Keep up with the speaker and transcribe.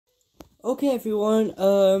Okay, everyone,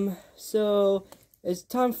 so it's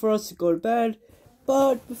time for us to go to bed,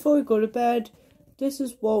 but before we go to bed, this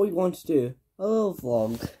is what we want to do, a little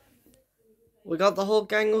vlog. We got the whole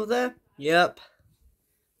gang over there? Yep.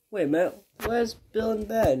 Wait a minute, where's Bill and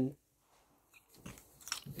Ben?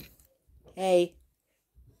 Hey,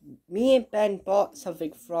 me and Ben bought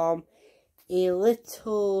something from a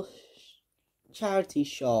little charity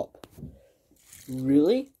shop.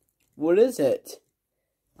 Really? What is it?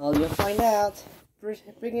 I'll go find out. Bring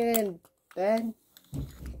it in, Ben.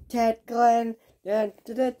 Ted Glenn, dun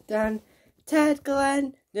dun dun dun. Ted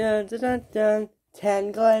Glenn, dun dun dun dun.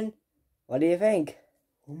 Ted Glenn. What do you think?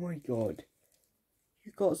 Oh my god.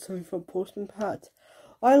 You got something from Postman Pat.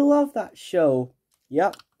 I love that show.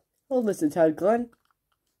 Yep. Oh, Mr. Ted Glenn.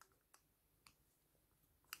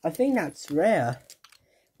 I think that's rare.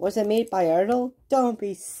 Was it made by Earl? Don't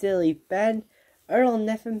be silly, Ben. Earl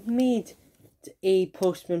never made a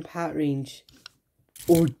Postman Pat range.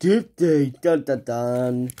 Or did they? Dun dun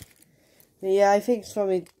dun. Yeah, I think it's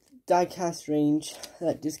from a diecast range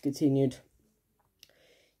that discontinued.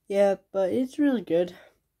 Yeah, but it's really good.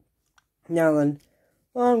 Now then,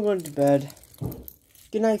 I'm going to bed.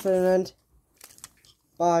 Good night, Ferdinand.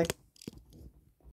 Bye.